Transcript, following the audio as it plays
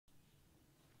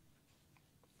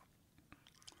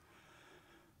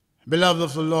Beloved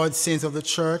of the Lord, saints of the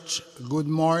church, good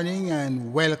morning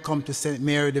and welcome to St.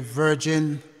 Mary the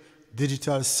Virgin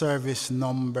digital service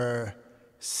number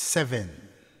 7.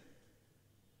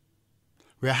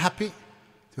 We are happy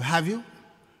to have you.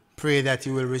 Pray that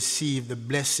you will receive the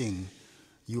blessing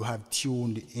you have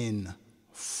tuned in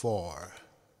for.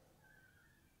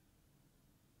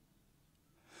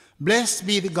 Blessed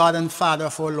be the God and Father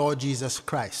of our Lord Jesus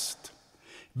Christ.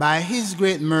 By his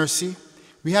great mercy,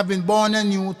 we have been born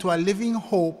anew to a living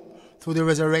hope through the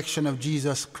resurrection of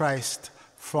Jesus Christ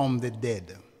from the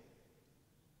dead.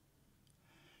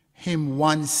 Hymn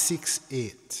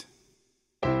 168.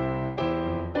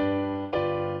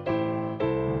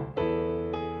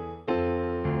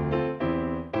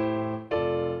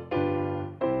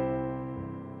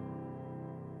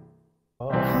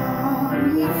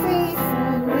 Come, ye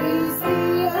faithful, raise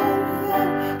the anthem,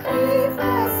 cleave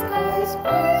the skies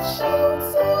with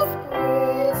shouts of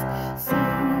praise. Sing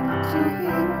to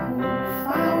him who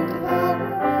found the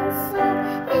ransom,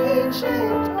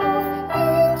 ancient of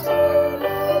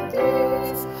eternal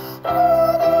days.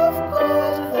 Lord of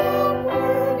God, the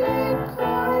Word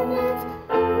incarnate,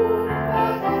 whom the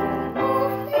hand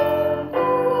of him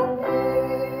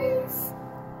obeys.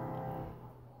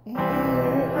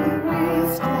 Ere he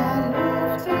raised the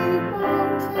lofty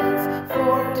mountains,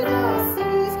 formed the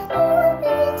seas,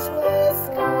 orbits the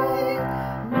sky.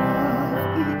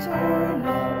 Love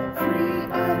eternal, free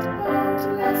and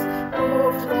boundless,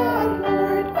 moved the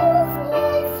Lord of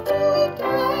life to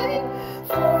die.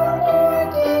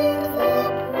 Foreordained the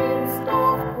Prince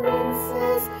of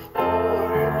Princes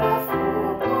for the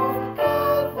throne of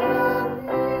Calvary.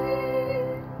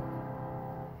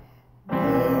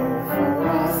 There for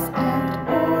us and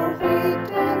our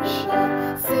redemption,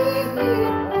 see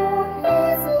him who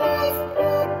his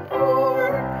lifeblood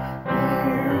poured.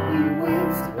 There he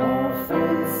wins our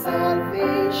full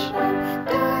salvation,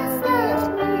 dies that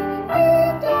we may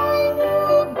die no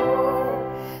more.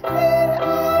 Then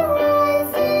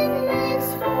arising lives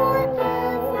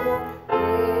forever,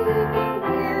 reigning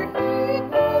where he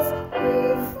was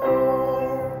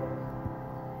before.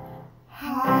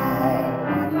 High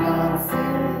on yon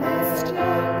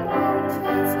celestial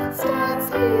mountains stands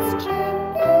his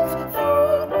champion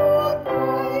throne on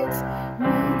bright.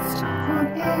 Midst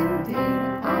unending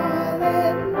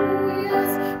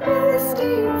alleluias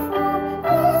bursting from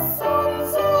the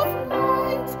sons of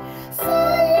light,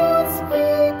 Zion's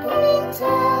people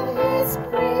tell his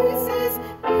praises,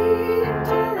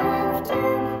 victor after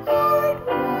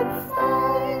hard-won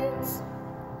fights.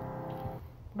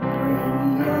 Bring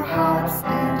your harps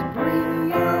and bring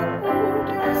your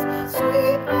odors,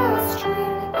 sweep the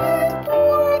string and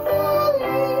pour the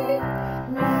lay.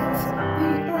 Let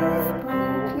the earth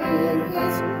proclaim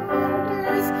his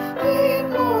wonders, King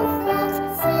of that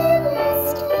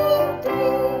celestial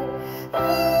day.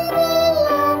 He, the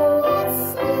Lamb once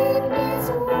slain, is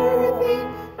worthy,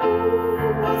 who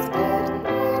was dead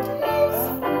and lives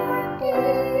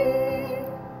forgave.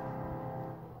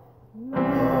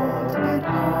 Lord and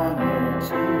honor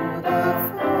to the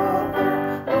Father,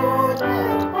 Lord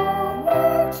and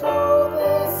honor to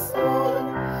the Son,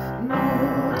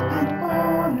 Lord and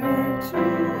honor to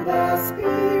the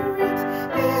Spirit,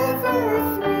 ever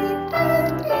three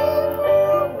and ever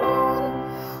one,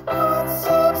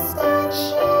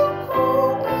 unsubstantial,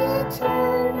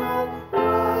 co-eternal,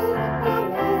 one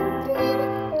unending,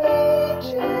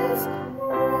 ages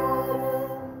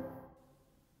one.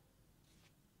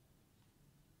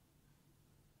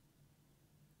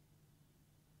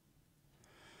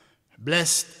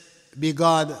 Blessed be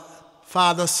God,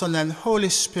 Father, Son, and Holy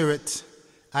Spirit.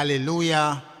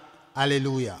 Alleluia,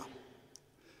 alleluia.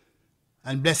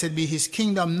 And blessed be his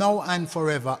kingdom now and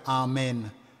forever.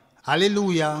 Amen.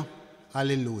 Alleluia,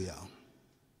 alleluia.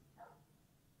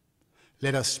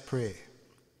 Let us pray.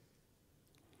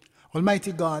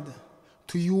 Almighty God,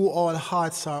 to you all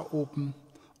hearts are open,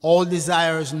 all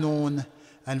desires known,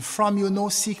 and from you no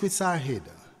secrets are hid.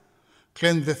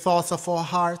 Cleanse the thoughts of our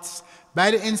hearts by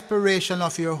the inspiration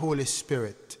of your Holy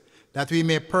Spirit, that we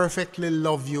may perfectly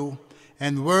love you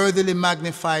and worthily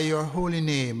magnify your holy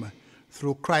name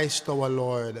through Christ our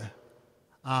Lord.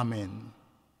 Amen.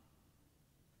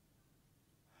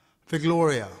 The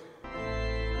Gloria.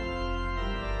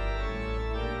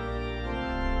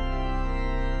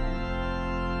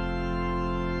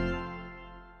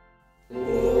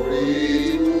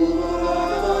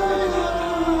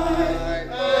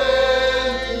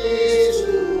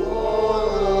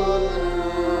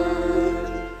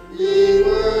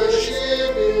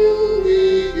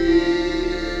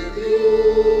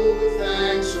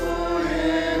 Thanks for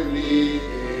heavenly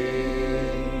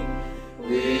King.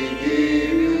 We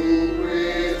give you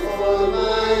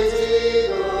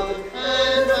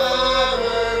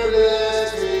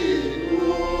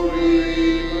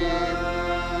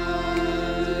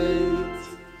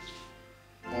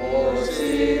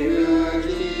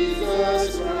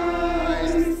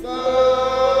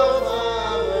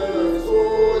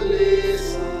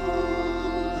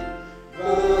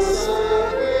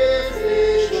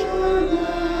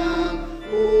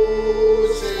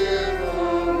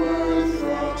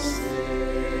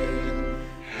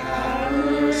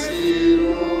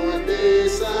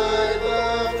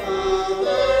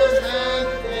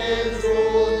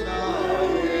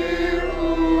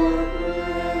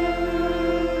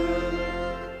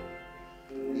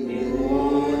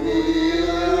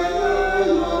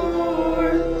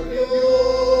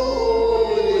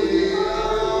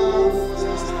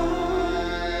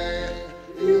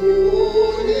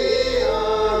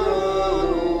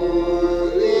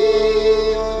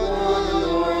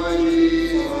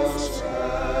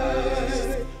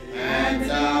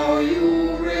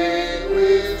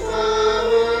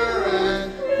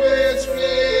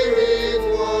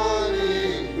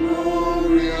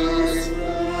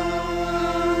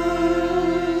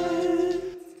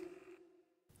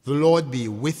The Lord be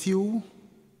with you.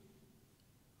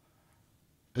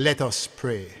 Let us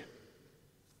pray.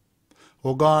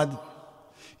 O God,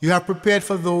 you have prepared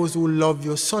for those who love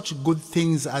you such good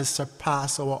things as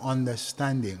surpass our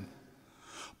understanding.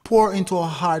 Pour into our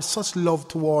hearts such love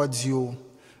towards you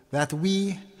that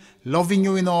we, loving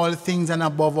you in all things and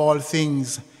above all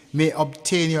things, may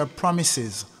obtain your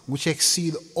promises which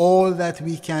exceed all that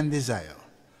we can desire.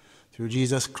 Through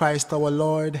Jesus Christ our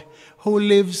Lord, who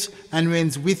lives and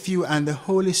reigns with you and the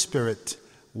Holy Spirit,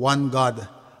 one God,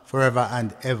 forever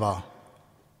and ever.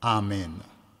 Amen.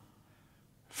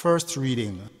 First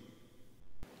reading.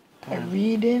 A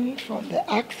reading from the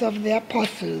Acts of the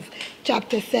Apostles,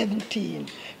 chapter 17,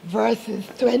 verses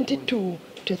 22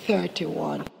 to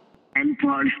 31. And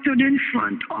Paul stood in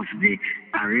front of the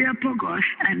Areopagus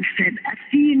and said,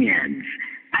 Athenians,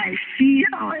 I see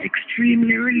how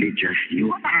extremely religious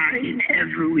you are in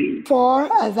every way.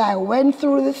 For as I went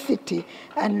through the city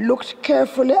and looked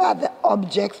carefully at the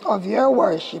objects of your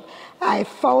worship, I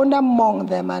found among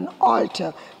them an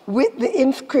altar with the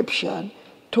inscription,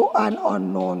 To an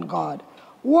unknown God.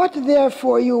 What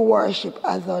therefore you worship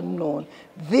as unknown,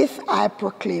 this I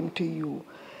proclaim to you.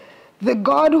 The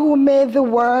God who made the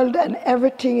world and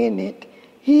everything in it,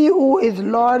 he who is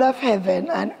Lord of heaven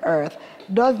and earth,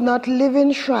 does not live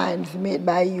in shrines made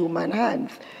by human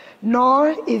hands, nor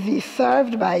is he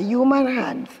served by human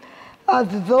hands, as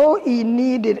though he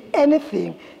needed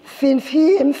anything, since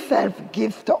he himself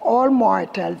gives to all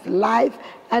mortals life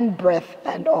and breath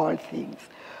and all things.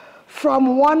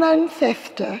 From one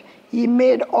ancestor he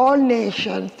made all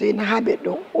nations to inhabit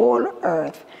the whole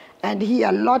earth, and he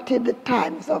allotted the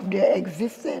times of their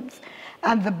existence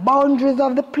and the boundaries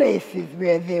of the places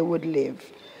where they would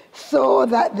live, so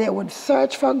that they would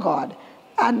search for God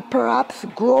and perhaps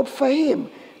grope for him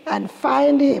and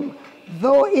find him,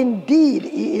 though indeed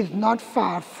he is not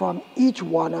far from each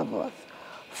one of us.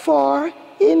 For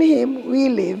in him we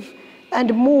live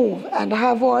and move and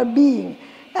have our being,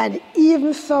 and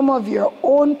even some of your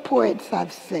own poets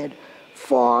have said,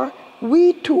 for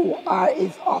we too are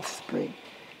his offspring.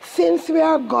 Since we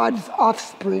are God's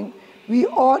offspring, we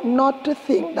ought not to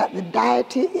think that the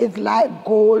deity is like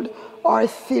gold or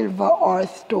silver or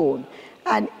stone,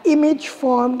 an image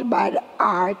formed by the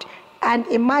art and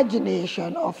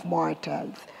imagination of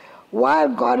mortals. While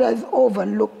God has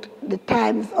overlooked the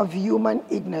times of human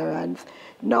ignorance,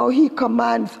 now he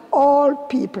commands all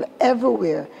people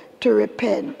everywhere to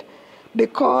repent,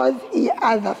 because he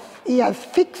has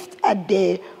fixed a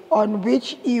day on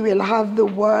which he will have the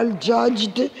world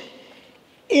judged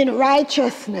in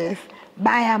righteousness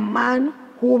by a man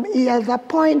whom he has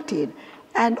appointed,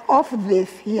 and of this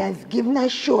he has given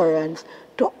assurance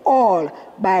to all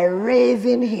by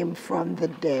raising him from the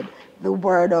dead. The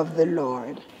word of the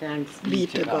Lord. Thanks Be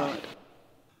to God.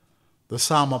 The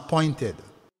psalm appointed.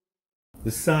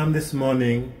 The psalm this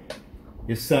morning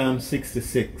is Psalm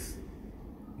 66.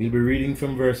 We'll be reading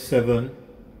from verse 7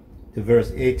 to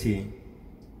verse 18.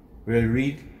 We'll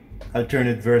read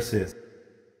alternate verses.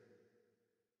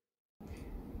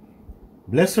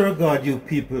 Bless our God, you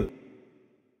people.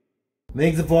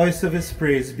 Make the voice of his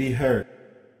praise be heard.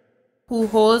 Who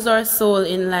holds our soul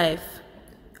in life.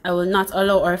 I will not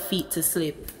allow our feet to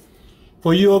slip.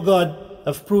 For you, O God,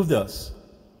 have proved us.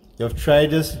 You have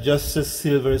tried us just as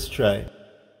silver is tried.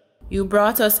 You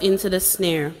brought us into the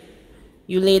snare.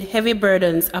 You laid heavy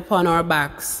burdens upon our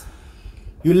backs.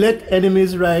 You let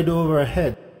enemies ride over our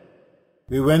head.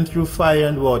 We went through fire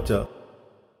and water,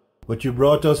 but you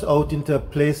brought us out into a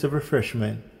place of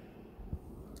refreshment.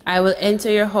 I will enter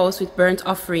your house with burnt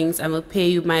offerings and will pay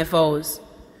you my vows,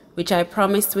 which I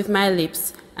promised with my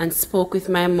lips and spoke with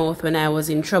my mouth when I was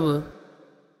in trouble.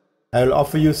 I will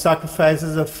offer you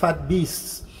sacrifices of fat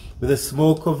beasts with the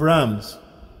smoke of rams.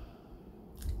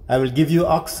 I will give you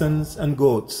oxen and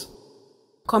goats.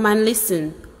 Come and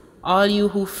listen, all you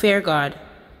who fear God,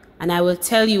 and I will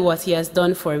tell you what he has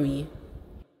done for me.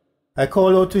 I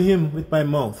called out to him with my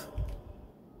mouth,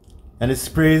 and his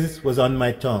praise was on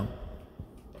my tongue.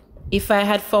 If I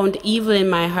had found evil in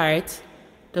my heart,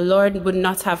 the Lord would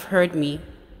not have heard me.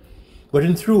 But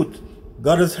in truth,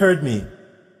 God has heard me.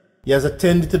 He has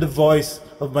attended to the voice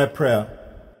of my prayer.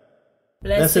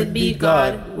 Blessed be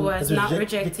God, who has not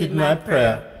rejected my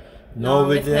prayer, nor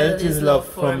withheld his love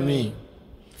from me.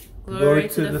 Glory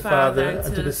to the Father,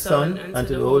 and to the Son, and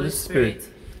to the Holy Spirit,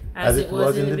 as it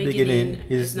was in the beginning,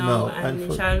 is now,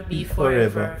 and shall be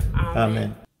forever.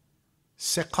 Amen.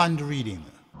 Second reading.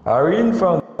 A reading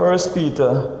from 1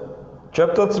 Peter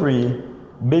chapter 3,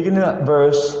 beginning at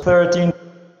verse 13.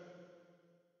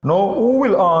 Now who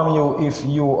will harm you if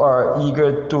you are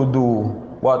eager to do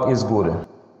what is good?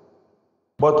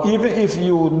 But even if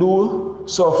you do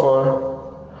suffer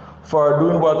for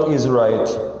doing what is right,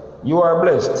 you are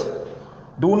blessed.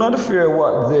 Do not fear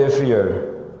what they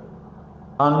fear,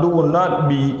 and do not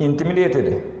be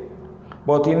intimidated.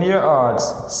 But in your hearts,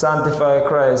 sanctify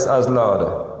Christ as Lord.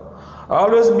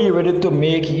 Always be ready to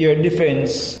make your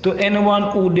defense to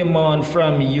anyone who demands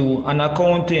from you an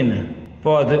accounting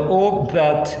for the hope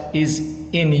that is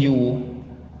in you.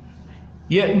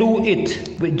 Yet do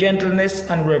it with gentleness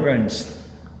and reverence.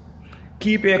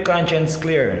 Keep your conscience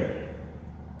clear,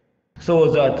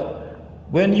 so that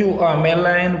when you are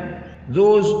maligned,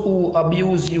 those who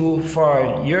abuse you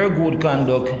for your good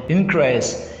conduct in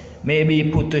Christ may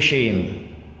be put to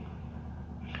shame.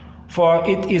 For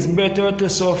it is better to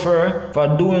suffer for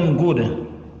doing good.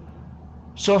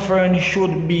 Suffering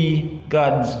should be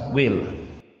God's will,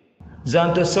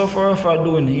 than to suffer for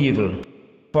doing evil.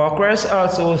 For Christ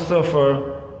also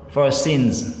suffered for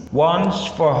sins, once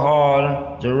for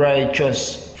all, the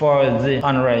righteous for the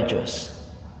unrighteous,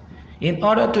 in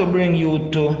order to bring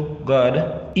you to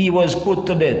God. He was put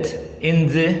to death in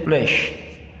the flesh,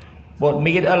 but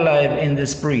made alive in the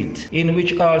spirit, in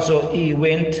which also he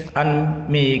went and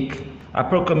made a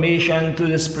proclamation to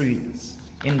the spirits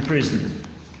in prison,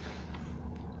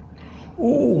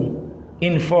 who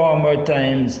in former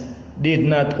times did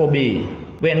not obey,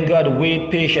 when God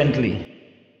waited patiently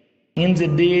in the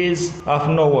days of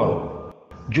Noah,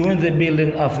 during the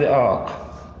building of the ark,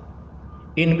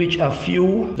 in which a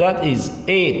few, that is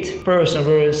 8 persons,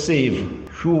 were saved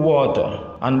through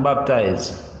water and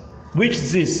baptized, which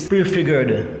this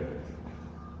prefigured.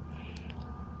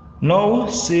 Now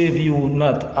save you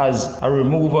not as a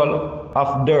removal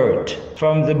of dirt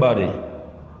from the body,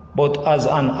 but as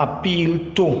an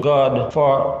appeal to God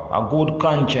for a good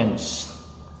conscience,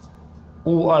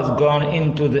 who has gone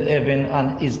into the heaven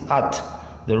and is at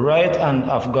the right hand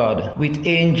of God, with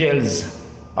angels,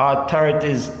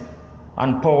 authorities,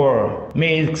 and power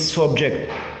made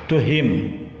subject to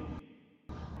him.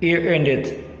 Here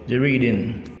endeth the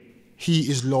reading. He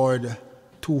is Lord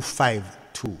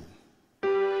 252.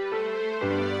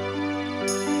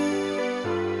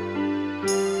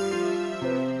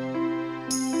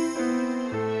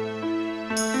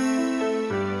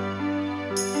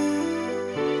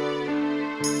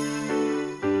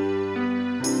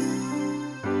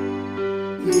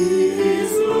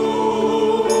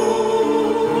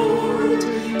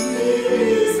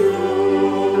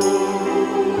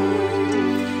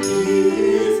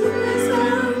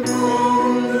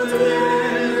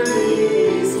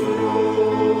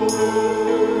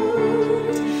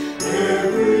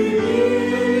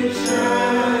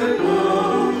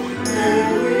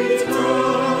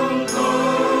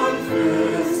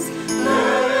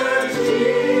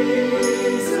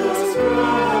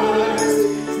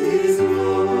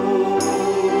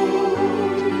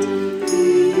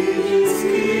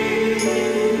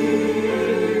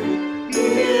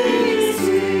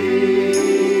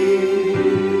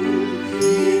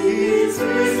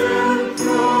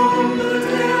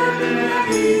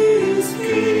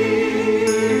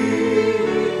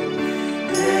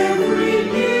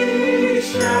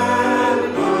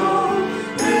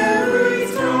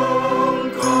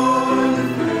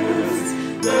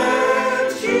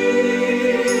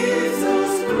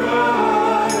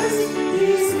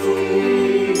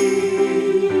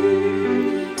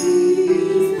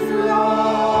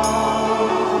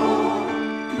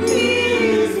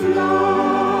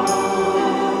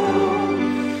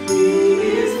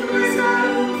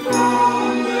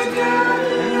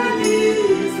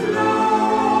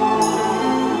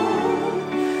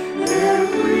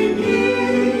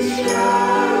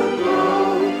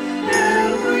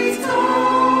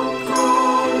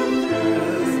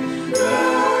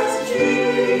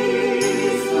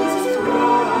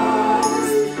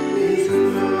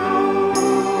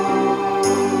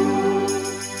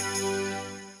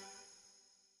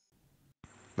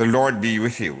 The Lord be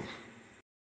with you.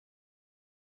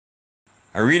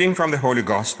 A reading from the Holy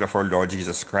Gospel of our Lord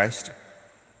Jesus Christ,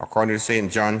 according to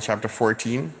St. John chapter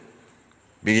 14,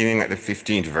 beginning at the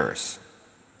 15th verse.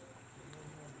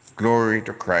 Glory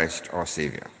to Christ our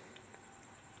Savior.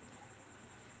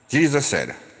 Jesus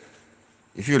said,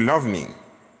 "If you love me,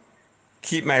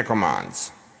 keep my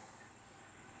commands,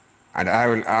 and I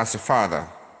will ask the Father,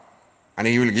 and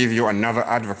he will give you another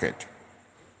advocate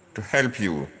to help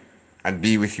you and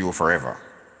be with you forever,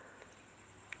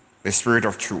 the Spirit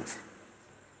of truth.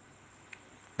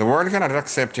 The world cannot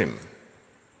accept him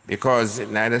because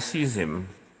it neither sees him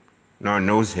nor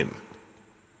knows him.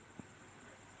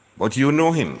 But you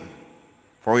know him,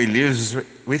 for he lives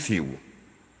with you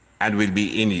and will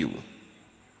be in you.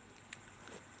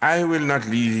 I will not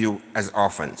leave you as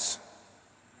orphans.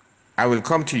 I will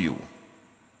come to you.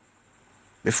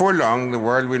 Before long, the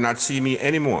world will not see me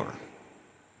anymore,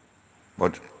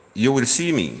 but you will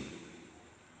see me.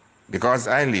 Because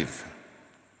I live,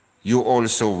 you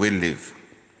also will live.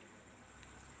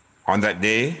 On that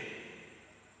day,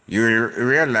 you will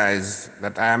realize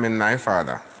that I am in my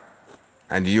Father,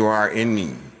 and you are in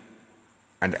me,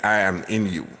 and I am in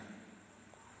you.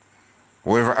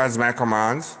 Whoever has my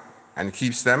commands and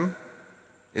keeps them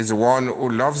is the one who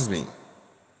loves me.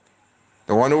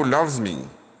 The one who loves me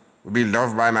will be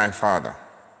loved by my Father,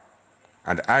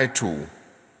 and I too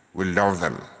will love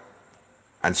them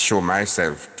and show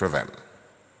myself to them.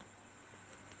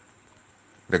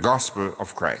 The Gospel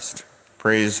of Christ.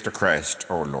 Praise to Christ,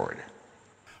 our Lord.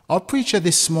 Our preacher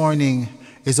this morning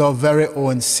is our very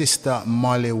own Sister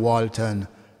Molly Walton,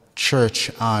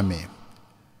 Church Army.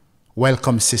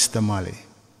 Welcome, Sister Molly.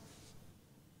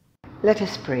 Let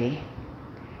us pray.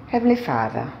 Heavenly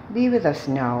Father, be with us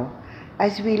now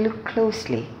as we look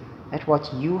closely at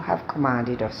what you have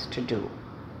commanded us to do.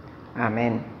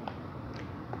 Amen.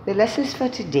 The lessons for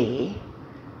today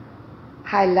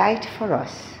highlight for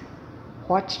us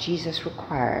what Jesus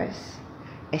requires,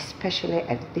 especially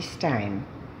at this time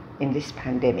in this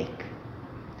pandemic.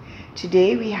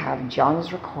 Today we have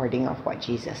John's recording of what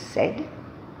Jesus said.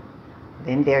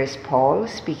 Then there is Paul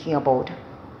speaking about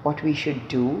what we should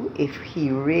do if he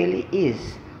really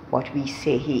is what we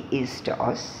say he is to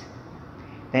us.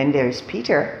 Then there is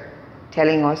Peter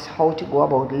telling us how to go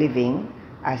about living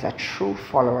as a true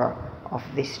follower of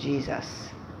this Jesus.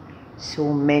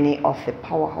 So many of the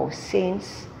powerhouse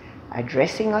saints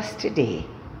addressing us today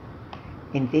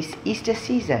in this Easter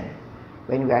season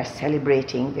when we are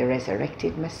celebrating the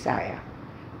resurrected Messiah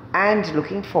and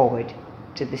looking forward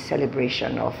to the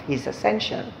celebration of his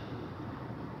ascension.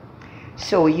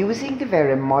 So using the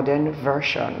very modern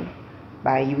version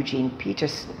by Eugene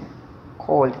Peterson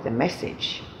called The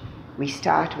Message, we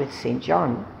start with St.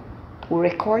 John, who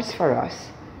records for us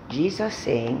Jesus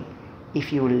saying,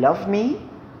 "If you love me,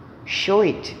 show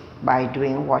it by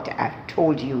doing what I've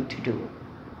told you to do.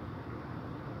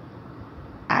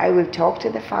 I will talk to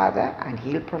the Father and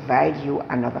he'll provide you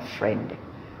another friend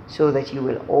so that you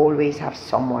will always have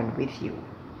someone with you.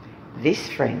 This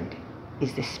friend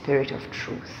is the Spirit of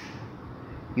truth.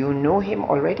 You know him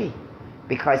already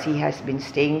because he has been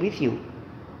staying with you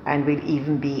and will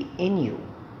even be in you."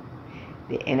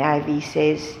 The NIV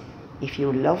says, "If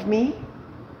you love me,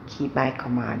 keep my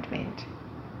commandment."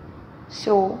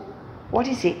 So, what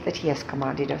is it that he has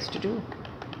commanded us to do?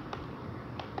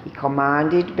 He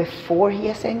commanded before he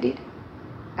ascended,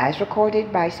 as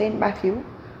recorded by St. Matthew,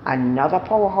 another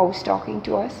powerhouse talking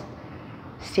to us,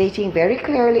 stating very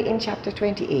clearly in chapter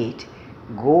 28,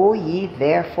 "Go ye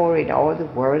therefore in all the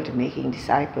world making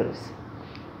disciples,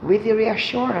 with the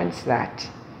reassurance that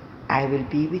I will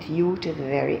be with you to the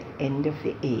very end of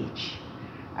the age."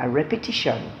 A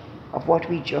repetition of what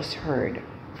we just heard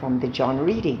from the John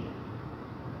reading.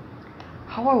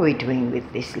 How are we doing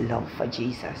with this love for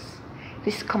Jesus?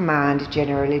 This command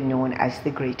generally known as the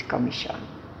Great Commission,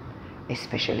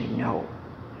 especially now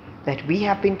that we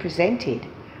have been presented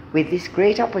with this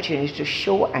great opportunity to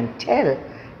show and tell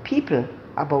people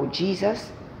about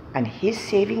Jesus and his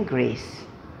saving grace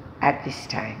at this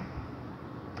time.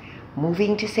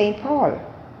 Moving to St. Paul,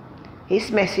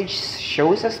 his message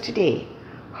shows us today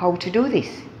how to do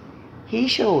this. He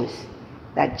shows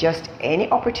that just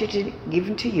any opportunity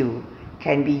given to you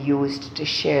can be used to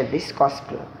share this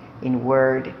gospel in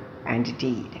word and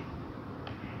deed.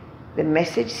 The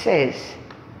message says,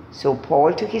 "So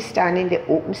Paul took his stand in the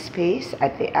open space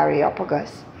at the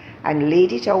Areopagus and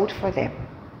laid it out for them.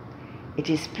 It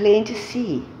is plain to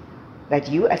see that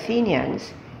you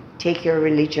Athenians take your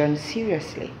religion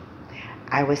seriously.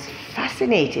 I was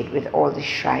fascinated with all the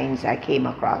shrines I came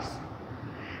across,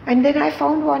 and then I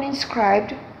found one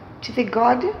inscribed to the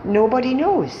God nobody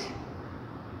knows.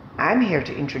 I'm here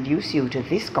to introduce you to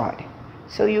this God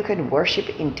so you can worship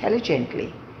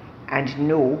intelligently and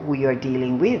know who you're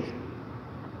dealing with."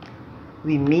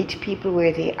 We meet people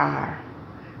where they are,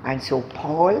 and so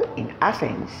Paul in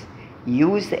Athens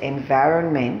used the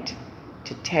environment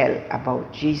to tell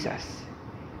about Jesus,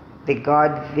 the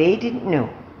God they didn't know.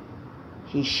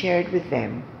 He shared with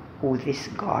them who this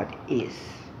God is.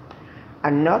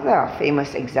 Another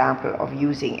famous example of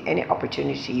using any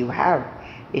opportunity you have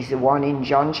is the one in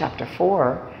John chapter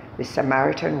 4, the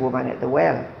Samaritan woman at the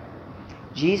well.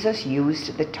 Jesus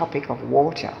used the topic of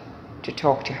water to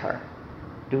talk to her.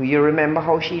 Do you remember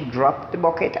how she dropped the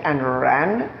bucket and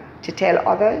ran to tell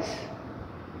others?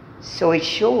 So it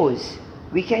shows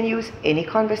we can use any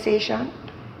conversation,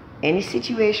 any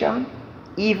situation,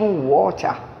 even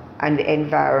water and the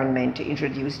environment to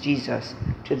introduce Jesus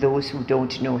to those who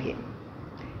don't know him.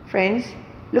 Friends,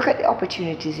 look at the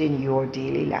opportunities in your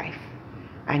daily life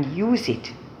and use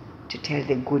it to tell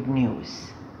the good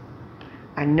news.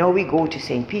 And now we go to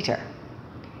St. Peter.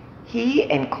 He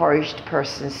encouraged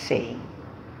persons saying,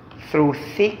 through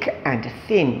thick and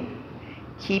thin,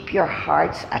 keep your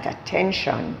hearts at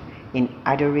attention in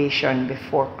adoration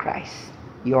before Christ,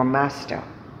 your Master.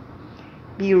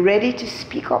 Be ready to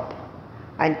speak up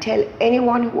and tell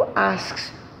anyone who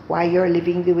asks why you're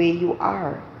living the way you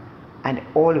are, and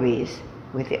always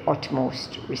with the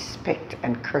utmost respect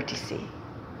and courtesy.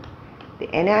 The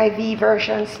NIV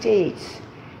version states,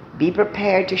 be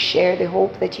prepared to share the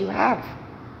hope that you have.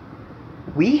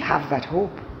 We have that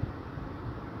hope,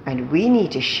 and we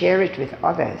need to share it with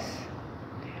others.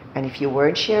 And if you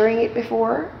weren't sharing it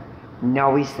before,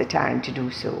 now is the time to do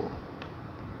so.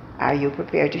 Are you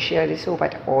prepared to share this hope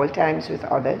at all times with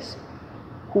others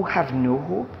who have no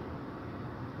hope?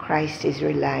 Christ is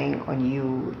relying on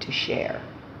you to share.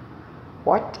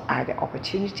 What are the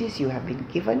opportunities you have been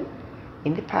given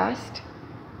in the past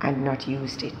and not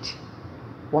used it?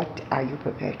 What are you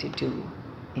prepared to do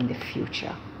in the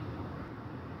future?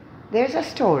 There's a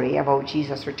story about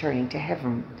Jesus returning to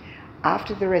heaven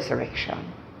after the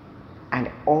resurrection, and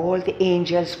all the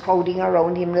angels crowding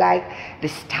around him like the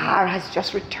star has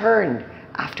just returned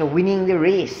after winning the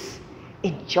race.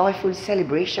 In joyful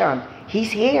celebration,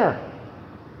 he's here.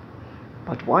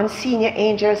 But one senior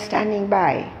angel standing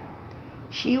by,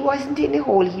 she wasn't in the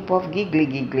whole heap of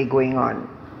giggly going on.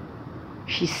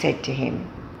 She said to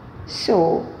him,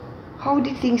 so, how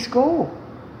did things go?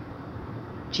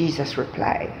 Jesus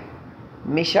replied,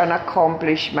 mission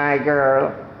accomplished, my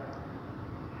girl.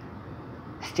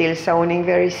 Still sounding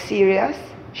very serious,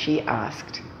 she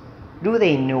asked, do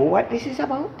they know what this is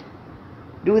about?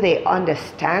 Do they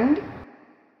understand?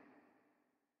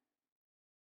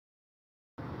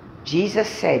 Jesus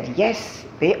said, yes,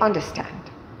 they understand.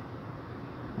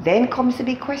 Then comes the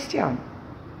big question.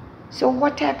 So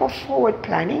what type of forward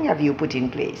planning have you put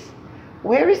in place?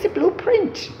 Where is the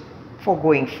blueprint for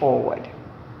going forward?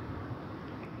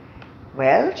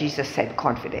 Well, Jesus said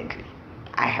confidently,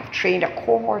 I have trained a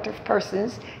cohort of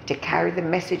persons to carry the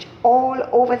message all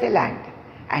over the land,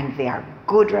 and they are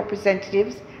good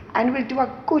representatives and will do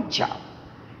a good job.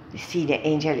 The senior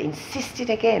angel insisted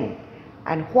again,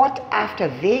 and what after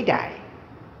they die?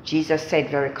 Jesus said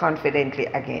very confidently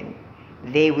again,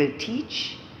 they will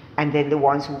teach, and then the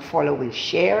ones who follow will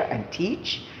share and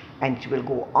teach, and it will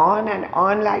go on and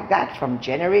on like that from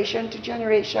generation to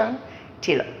generation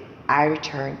till I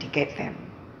return to get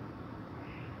them.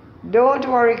 Don't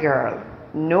worry, girl,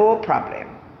 no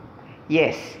problem.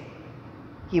 Yes,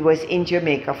 he was in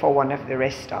Jamaica for one of the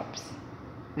rest stops.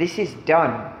 This is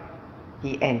done,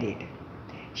 he ended.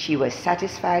 She was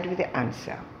satisfied with the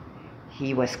answer.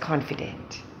 He was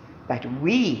confident that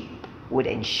we would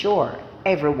ensure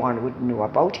everyone would know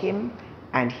about him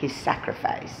and his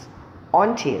sacrifice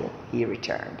until he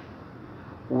returned.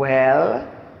 Well,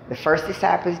 the first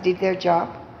disciples did their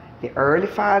job, the early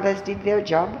fathers did their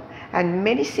job, and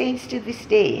many saints to this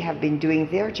day have been doing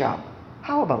their job.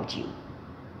 How about you?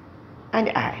 And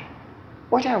I?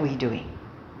 What are we doing?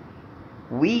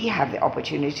 We have the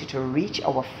opportunity to reach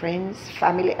our friends,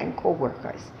 family, and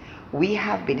co-workers. We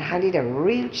have been handed a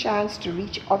real chance to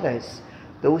reach others,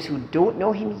 those who don't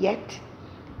know him yet,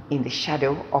 in the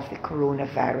shadow of the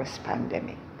coronavirus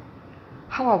pandemic.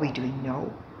 How are we doing now?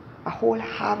 A whole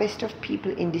harvest of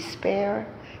people in despair,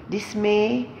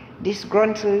 dismay,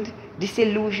 disgruntled,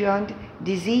 disillusioned,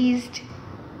 diseased.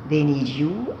 They need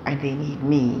you and they need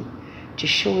me to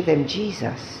show them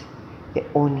Jesus, the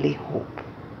only hope.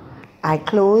 I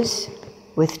close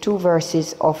with 2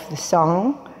 verses of the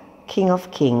song King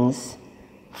of Kings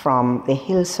from the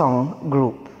Hillsong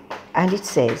group. And it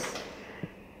says,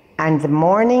 and the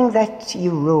morning that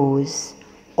you rose,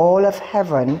 all of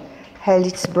heaven held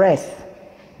its breath,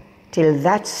 till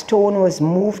that stone was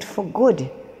moved for good,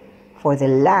 for the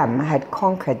Lamb had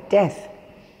conquered death.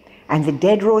 And the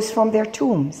dead rose from their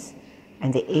tombs,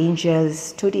 and the angels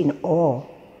stood in awe,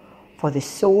 for the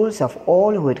souls of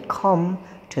all who had come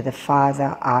to the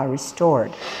Father are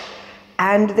restored.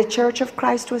 And the Church of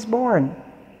Christ was born.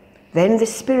 Then the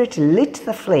Spirit lit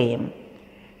the flame.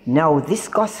 Now this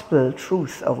gospel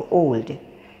truth of old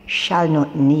shall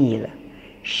not kneel,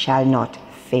 shall not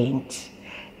faint.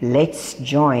 Let's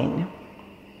join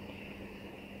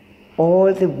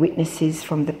all the witnesses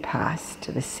from the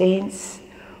past, the saints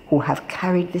who have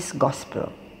carried this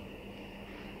gospel.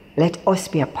 Let us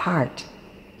be a part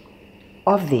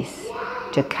of this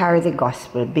to carry the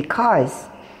gospel, because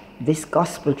this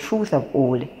gospel truth of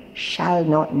old shall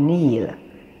not kneel,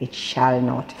 it shall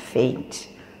not faint.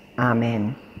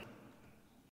 Amen.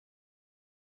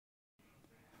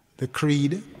 The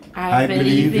Creed. I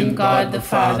believe in God the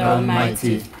Father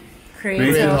Almighty,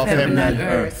 creator of heaven and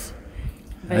earth.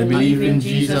 I believe in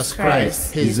Jesus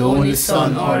Christ, his only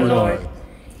Son, our Lord.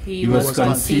 He was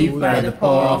conceived by the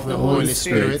power of the Holy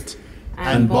Spirit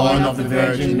and born of the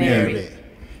Virgin Mary.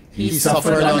 He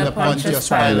suffered under Pontius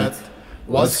Pilate,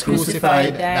 was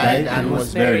crucified, died, and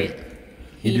was buried.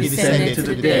 He descended to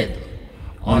the dead.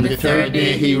 On the third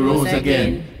day he rose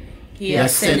again. He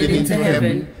ascended into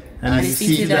heaven and is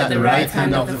seated at the right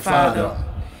hand of the Father.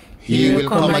 He will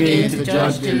come again to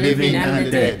judge the living and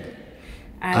the dead.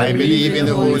 I believe in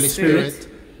the Holy Spirit,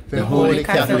 the Holy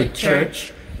Catholic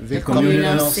Church, the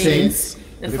communion of saints,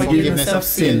 the forgiveness of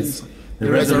sins,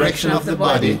 the resurrection of the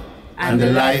body, and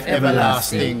the life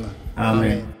everlasting.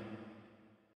 Amen.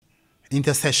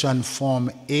 Intercession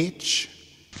Form H.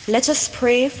 Let us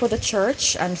pray for the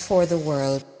Church and for the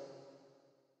world.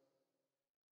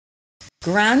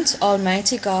 Grant,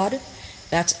 Almighty God,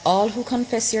 that all who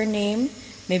confess your name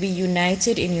may be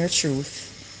united in your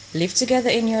truth, live together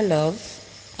in your love,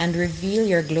 and reveal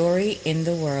your glory in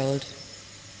the world.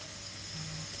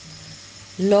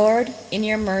 Lord, in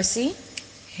your mercy,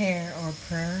 hear our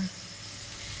prayer.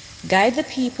 Guide the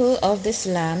people of this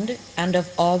land and of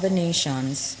all the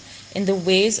nations in the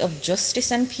ways of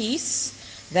justice and peace,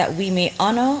 that we may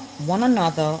honor one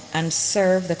another and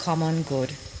serve the common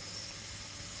good.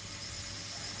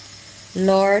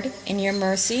 Lord, in your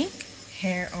mercy,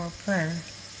 hear our prayer.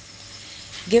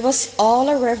 Give us all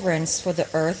a reverence for the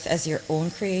earth as your own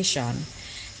creation,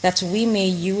 that we may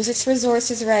use its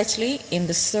resources rightly in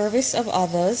the service of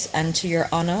others and to your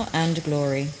honor and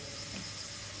glory.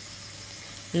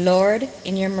 Lord,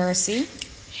 in your mercy,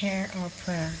 hear our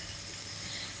prayer.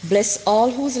 Bless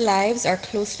all whose lives are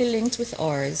closely linked with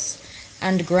ours,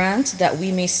 and grant that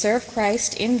we may serve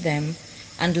Christ in them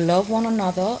and love one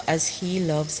another as he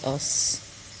loves us.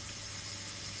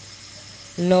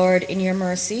 Lord, in your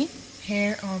mercy,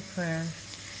 hear our prayer.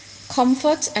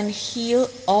 Comfort and heal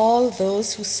all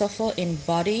those who suffer in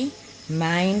body,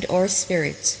 mind, or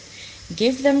spirit.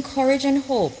 Give them courage and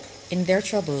hope in their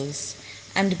troubles,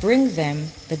 and bring them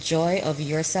the joy of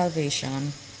your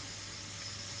salvation.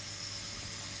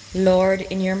 Lord,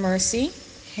 in your mercy,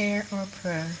 hear our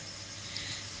prayer.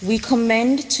 We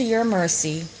commend to your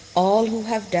mercy all who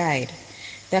have died,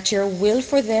 that your will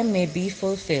for them may be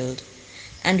fulfilled,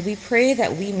 and we pray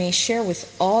that we may share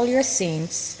with all your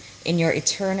saints in your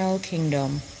eternal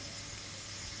kingdom.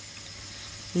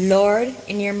 Lord,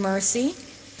 in your mercy,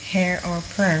 hear our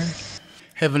prayer.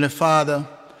 Heavenly Father,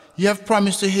 you have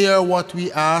promised to hear what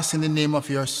we ask in the name of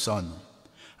your Son.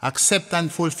 Accept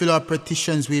and fulfill our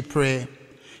petitions, we pray,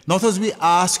 not as we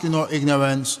ask in our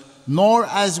ignorance, nor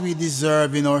as we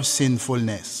deserve in our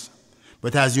sinfulness,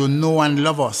 but as you know and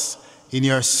love us in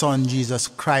your Son, Jesus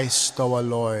Christ, our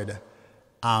Lord.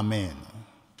 Amen.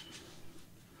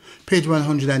 Page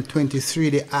 123,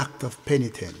 the Act of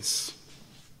Penitence.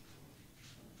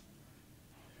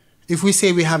 If we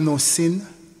say we have no sin,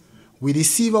 we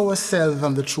deceive ourselves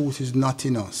and the truth is not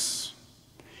in us.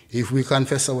 If we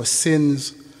confess our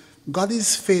sins, God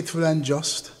is faithful and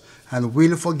just and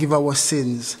will forgive our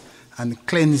sins and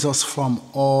cleanse us from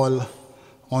all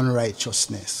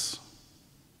unrighteousness.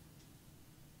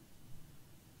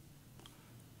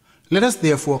 Let us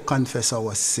therefore confess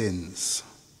our sins.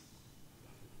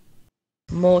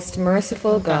 Most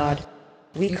merciful God,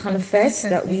 we confess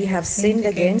that we have sinned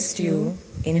against you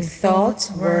in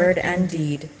thought, word, and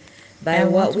deed, by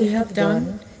what we have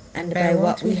done and by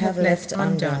what we have left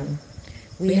undone.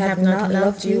 We have not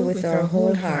loved you with our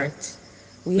whole heart.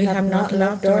 We have not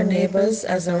loved our neighbors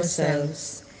as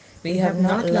ourselves. We have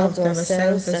not loved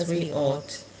ourselves as we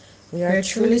ought. We are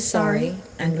truly sorry,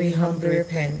 and we humbly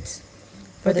repent.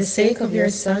 For the sake of your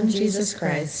Son, Jesus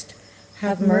Christ,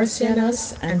 have mercy on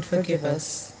us and forgive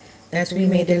us, that we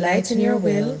may delight in your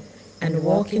will and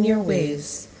walk in your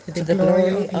ways, to the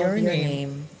glory of your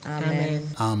name. Amen.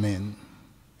 Amen.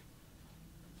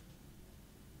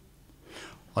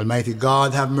 Almighty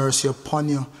God, have mercy upon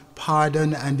you,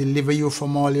 pardon and deliver you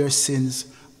from all your sins,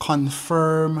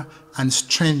 confirm and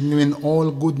strengthen you in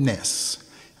all goodness,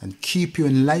 and keep you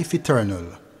in life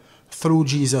eternal, through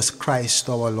Jesus Christ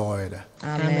our Lord.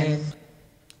 Amen.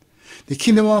 The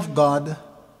kingdom of God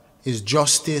is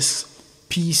justice,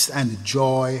 peace, and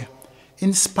joy,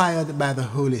 inspired by the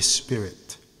Holy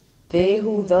Spirit. They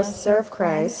who thus serve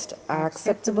Christ are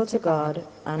acceptable to God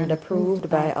and approved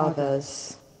by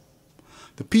others.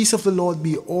 The peace of the Lord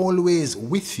be always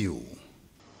with you.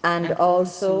 And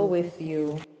also with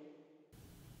you.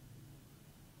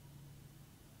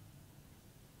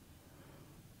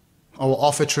 Our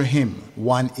offertory hymn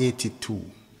 182.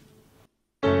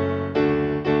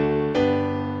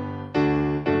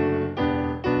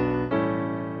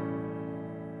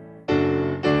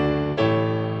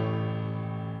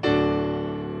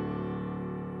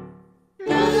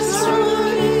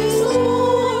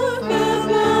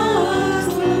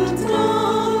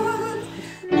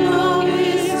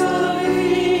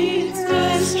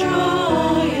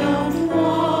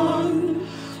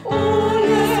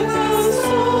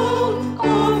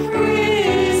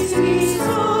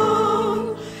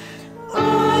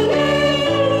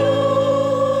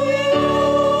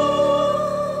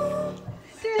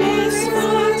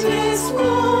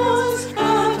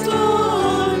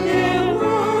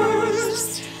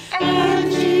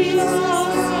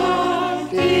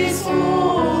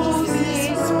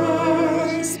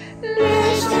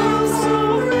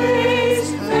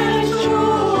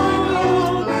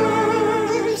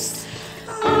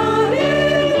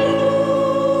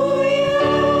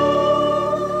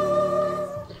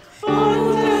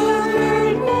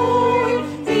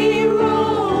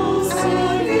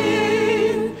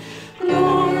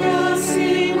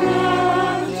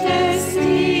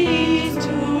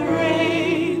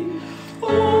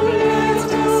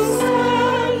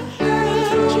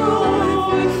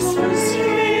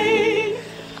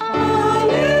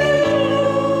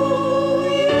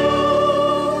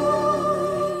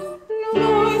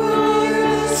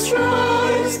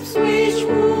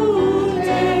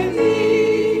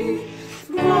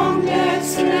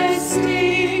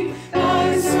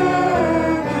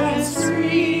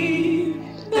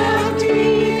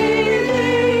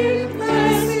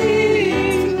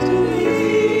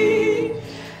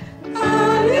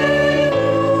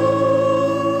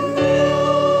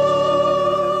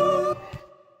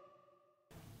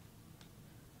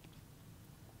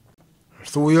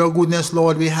 Through your goodness,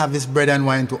 Lord, we have this bread and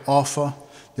wine to offer,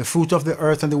 the fruit of the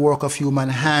earth and the work of human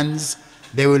hands.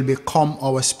 They will become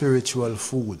our spiritual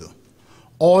food.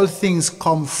 All things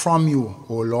come from you,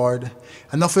 O Lord,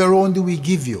 and of your own do we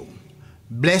give you.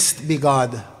 Blessed be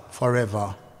God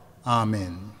forever.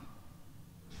 Amen.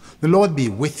 The Lord be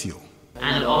with you.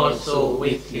 And also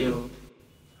with you.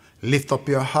 Lift up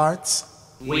your hearts.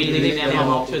 We lift them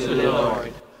up to the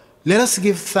Lord. Let us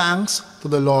give thanks to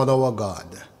the Lord our God.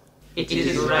 It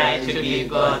is right to give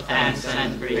God thanks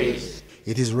and praise.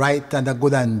 It is right and a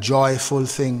good and joyful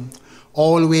thing,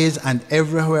 always and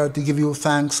everywhere to give you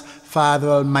thanks, Father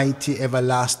Almighty,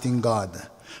 everlasting God.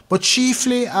 But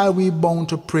chiefly are we bound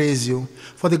to praise you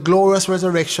for the glorious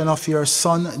resurrection of your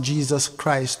Son, Jesus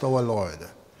Christ our Lord.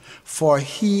 For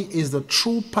he is the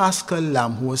true Paschal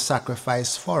Lamb who was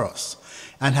sacrificed for us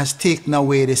and has taken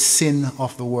away the sin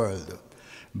of the world.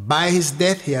 By his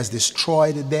death he has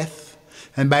destroyed death,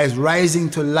 and by his rising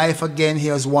to life again he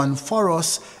has won for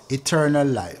us eternal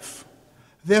life.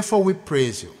 Therefore we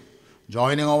praise you,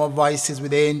 joining our voices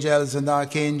with angels and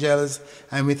archangels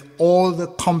and with all the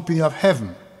company of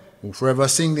heaven, who forever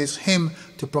sing this hymn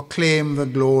to proclaim the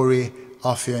glory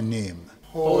of your name.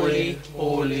 Holy,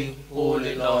 holy,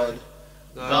 holy Lord,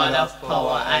 God of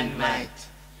power and might,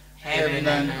 heaven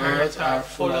and earth are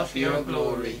full of your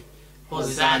glory.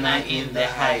 Hosanna in the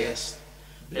highest.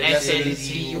 Blessed is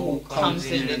he who comes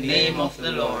in the name of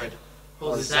the Lord.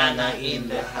 Hosanna in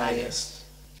the highest.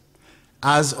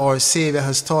 As our Savior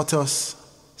has taught us,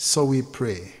 so we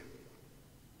pray.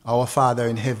 Our Father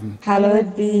in heaven,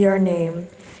 Hallowed be your name.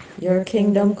 Your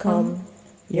kingdom come.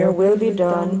 Your will be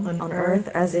done on earth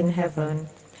as in heaven.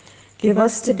 Give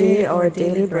us today our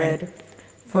daily bread.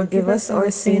 Forgive us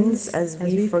our sins as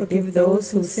we forgive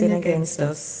those who sin against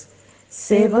us.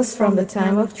 Save us from the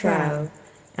time of trial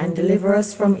and deliver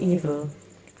us from evil.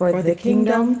 For the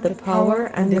kingdom, the power,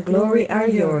 and the glory are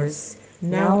yours,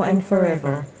 now and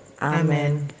forever.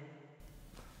 Amen.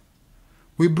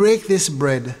 we break this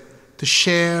bread to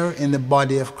share in the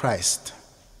body of Christ.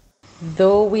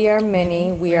 Though we are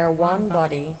many, we are one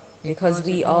body, because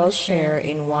we all share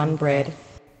in one bread.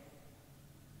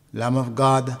 Lamb of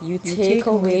God, You take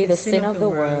away the sin of the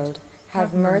world.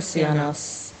 Have mercy on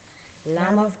us.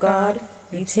 Lamb of God,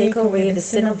 you take away the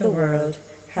sin of the world.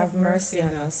 Have mercy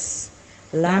on us.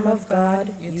 Lamb of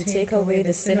God, you take away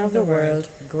the sin of the world.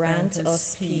 Grant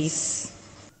us peace.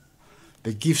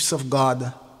 the gifts of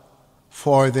God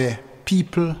for the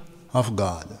people of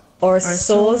God. Our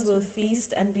souls will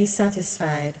feast and be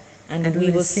satisfied, and we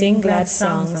will sing glad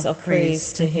songs of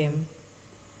praise to him.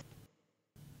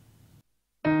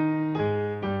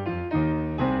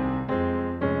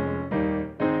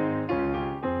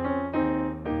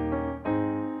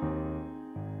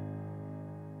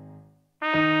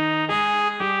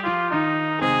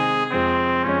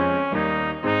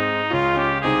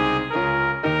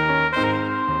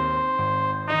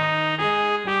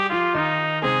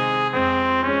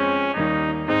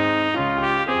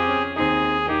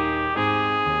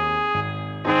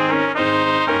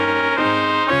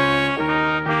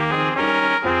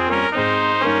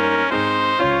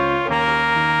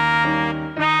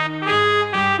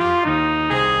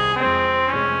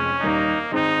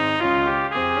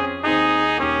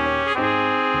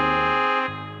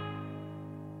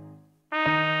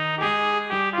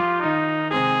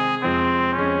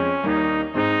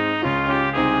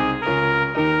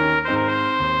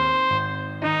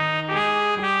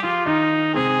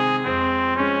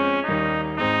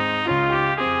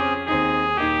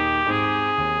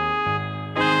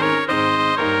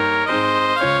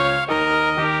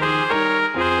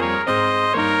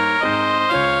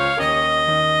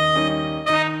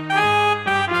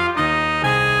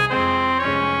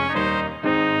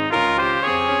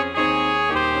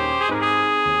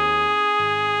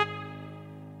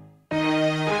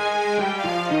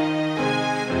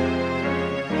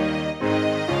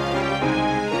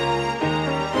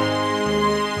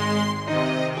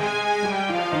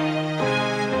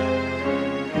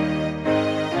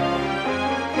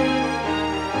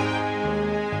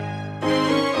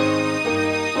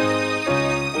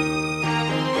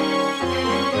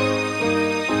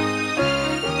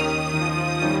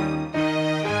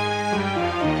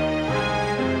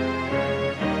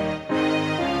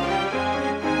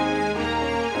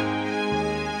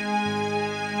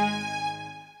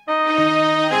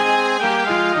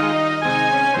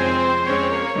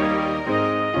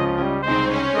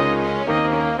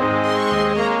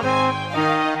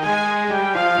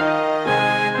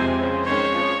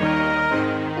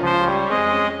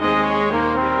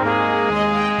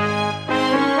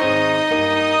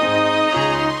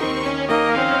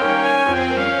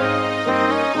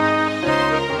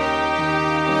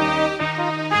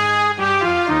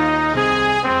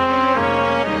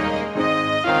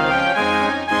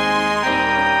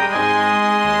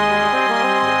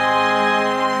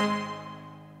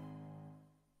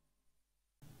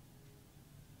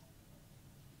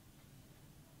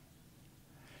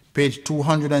 Page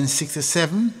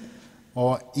 267,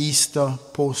 or Easter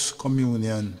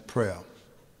Post-Communion Prayer.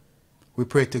 We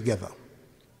pray together.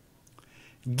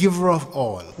 Giver of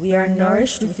all, we are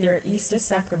nourished with your Easter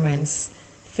sacraments.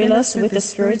 Fill us with the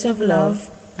spirit of love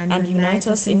and unite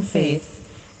us in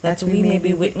faith, that we may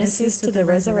be witnesses to the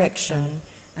resurrection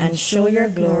and show your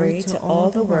glory to all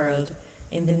the world.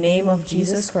 In the name of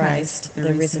Jesus Christ,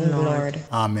 the risen Lord.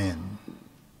 Amen.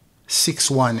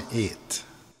 618.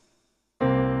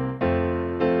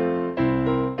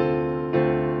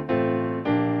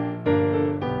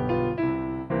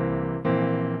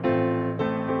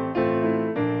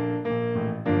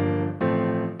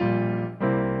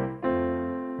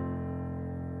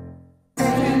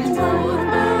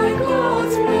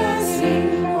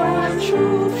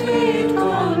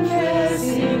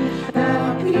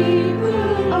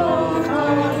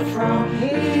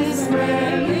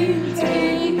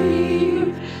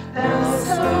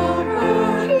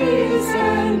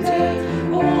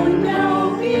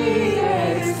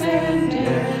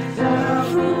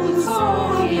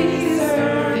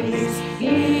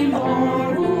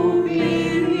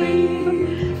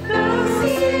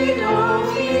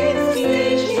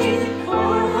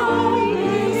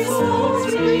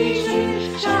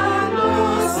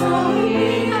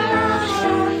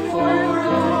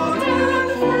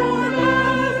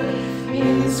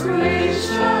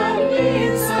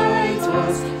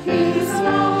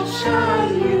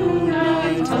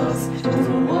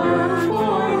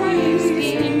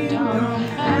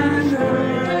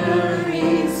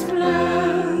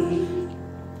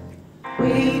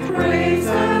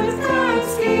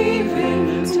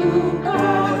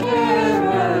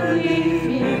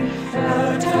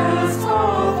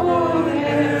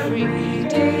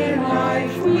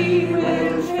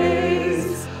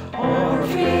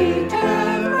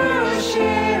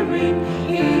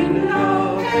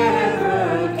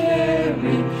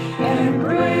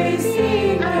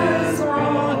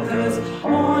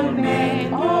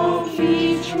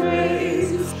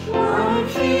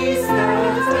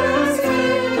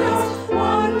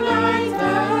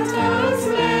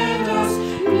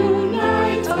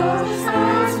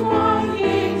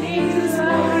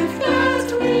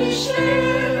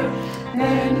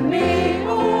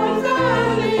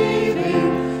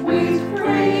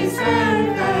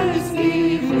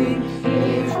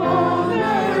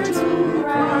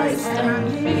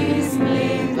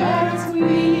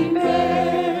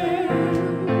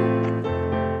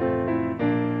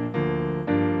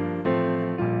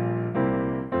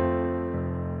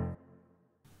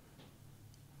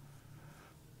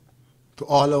 To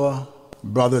all our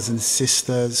brothers and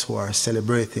sisters who are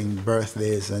celebrating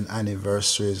birthdays and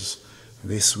anniversaries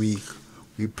this week,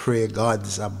 we pray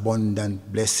God's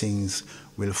abundant blessings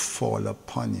will fall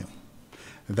upon you,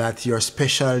 that your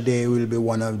special day will be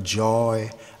one of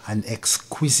joy and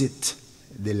exquisite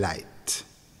delight.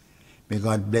 May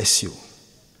God bless you,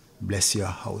 bless your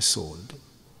household.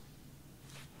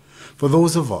 For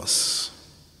those of us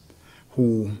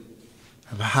who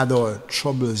have had our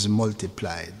troubles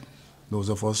multiplied, those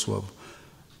of us who have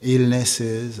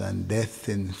illnesses and death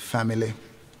in family,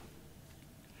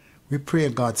 we pray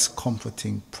God's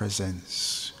comforting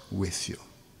presence with you.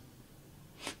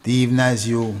 Even as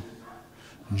you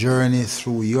journey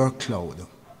through your cloud,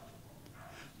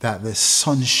 that the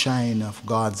sunshine of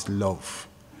God's love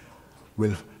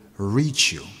will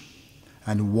reach you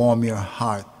and warm your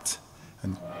heart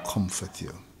and comfort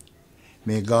you.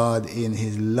 May God, in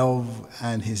his love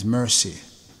and his mercy,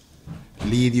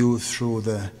 lead you through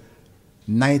the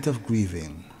night of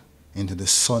grieving into the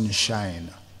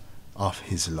sunshine of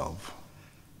his love.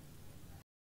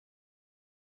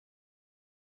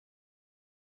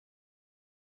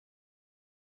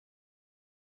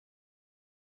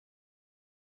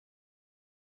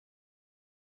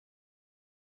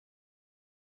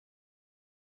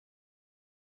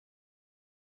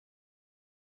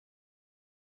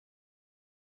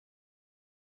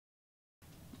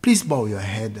 Please bow your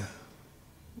head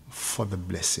for the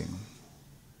blessing.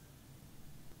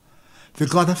 The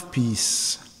God of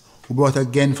peace, who brought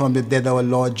again from the dead our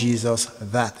Lord Jesus,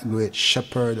 that great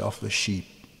shepherd of the sheep,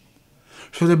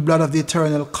 through the blood of the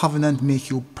eternal covenant make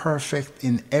you perfect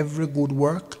in every good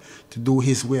work to do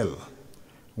his will,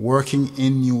 working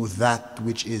in you that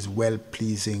which is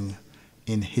well-pleasing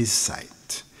in his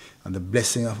sight. And the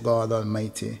blessing of God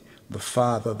Almighty, the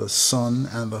Father, the Son,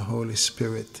 and the Holy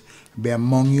Spirit be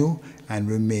among you and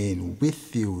remain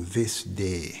with you this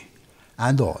day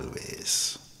and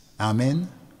always. Amen.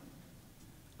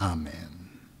 Amen.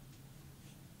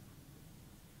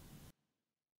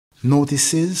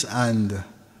 Notices and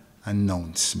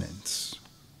announcements.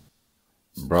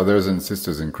 Brothers and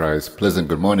sisters in Christ, pleasant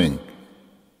good morning.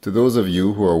 To those of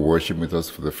you who are worshiping with us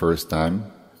for the first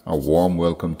time, a warm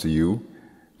welcome to you.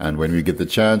 And when we get the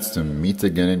chance to meet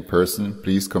again in person,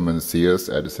 please come and see us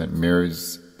at St.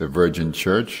 Mary's the Virgin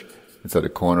Church. It's at the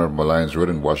corner of Molynes Road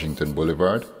and Washington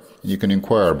Boulevard. You can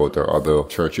inquire about our other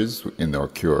churches in our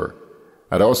cure.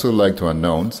 I'd also like to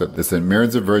announce that the St.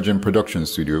 Mary's the Virgin Production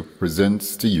Studio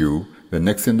presents to you the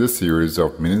next in the series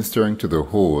of Ministering to the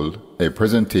Whole, a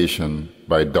presentation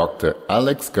by Dr.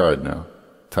 Alex Gardner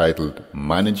titled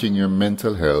Managing Your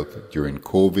Mental Health During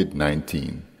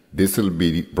COVID-19. This will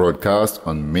be broadcast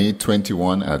on May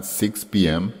 21 at 6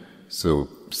 p.m. So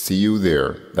see you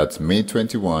there. That's May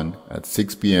 21 at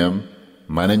 6 p.m.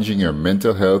 Managing Your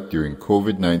Mental Health During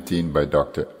COVID-19 by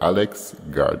Dr. Alex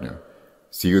Gardner.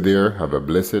 See you there. Have a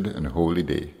blessed and holy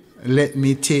day. Let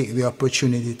me take the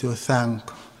opportunity to thank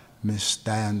Ms.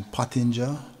 Diane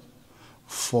Pottinger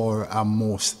for a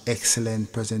most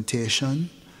excellent presentation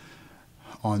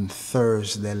on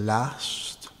Thursday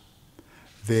last.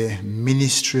 The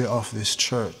ministry of this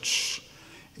church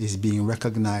is being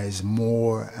recognized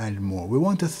more and more. We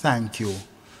want to thank you,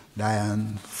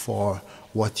 Diane, for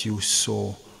what you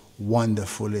so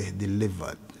wonderfully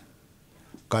delivered.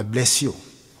 God bless you.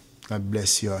 God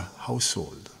bless your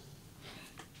household.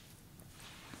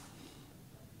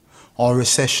 Our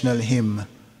recessional hymn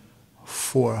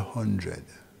 400.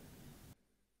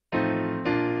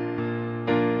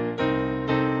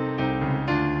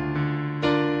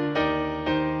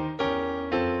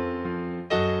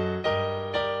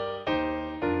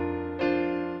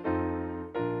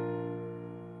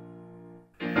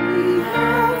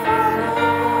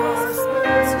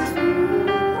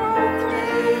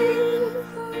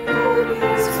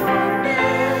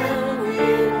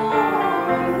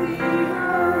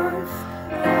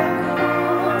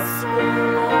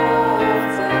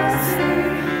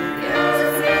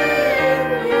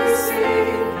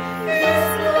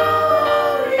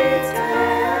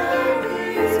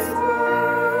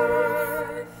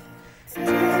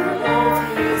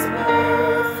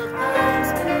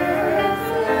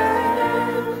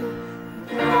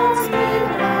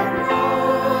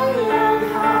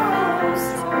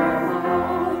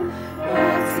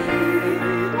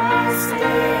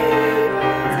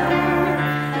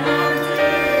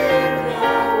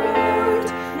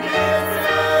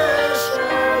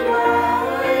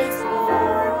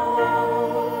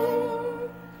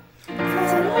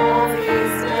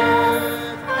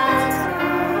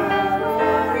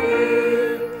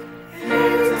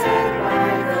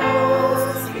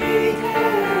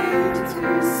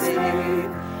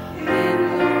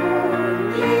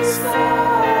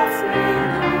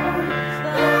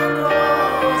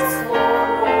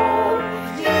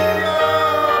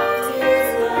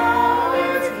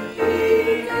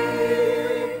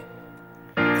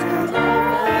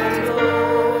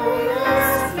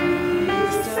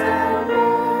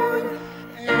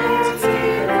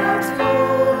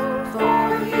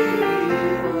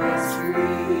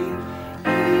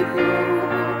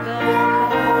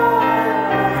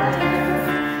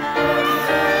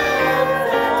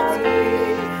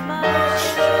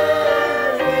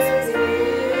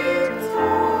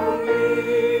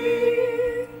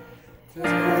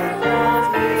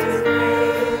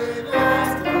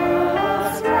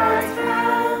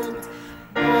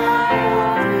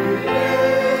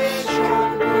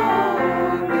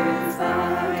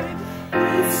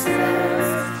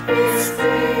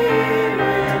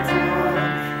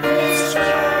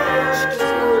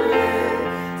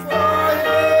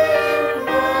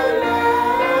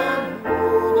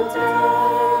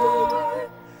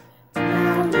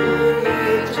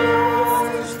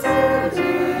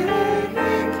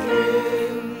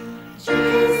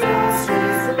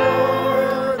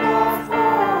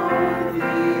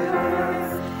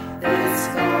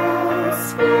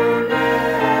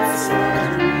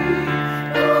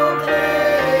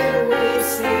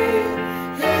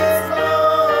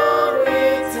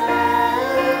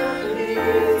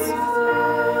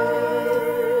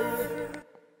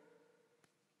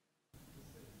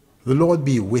 The Lord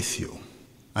be with you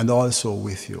and also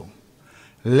with you.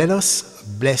 Let us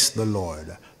bless the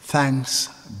Lord. Thanks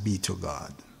be to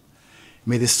God.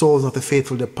 May the souls of the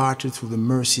faithful departed through the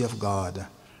mercy of God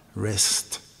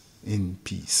rest in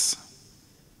peace.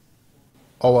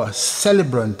 Our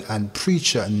celebrant and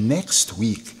preacher next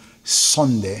week,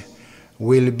 Sunday,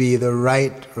 will be the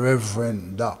Right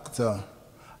Reverend Dr.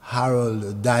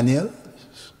 Harold Daniels.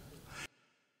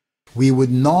 We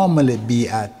would normally be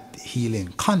at Healing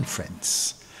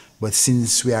Conference, but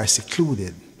since we are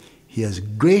secluded, he has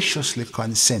graciously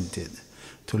consented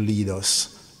to lead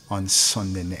us on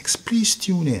Sunday next. Please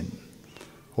tune in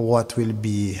for what will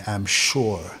be, I'm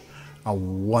sure, a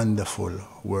wonderful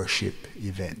worship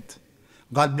event.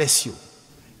 God bless you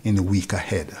in the week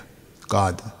ahead.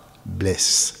 God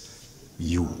bless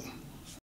you.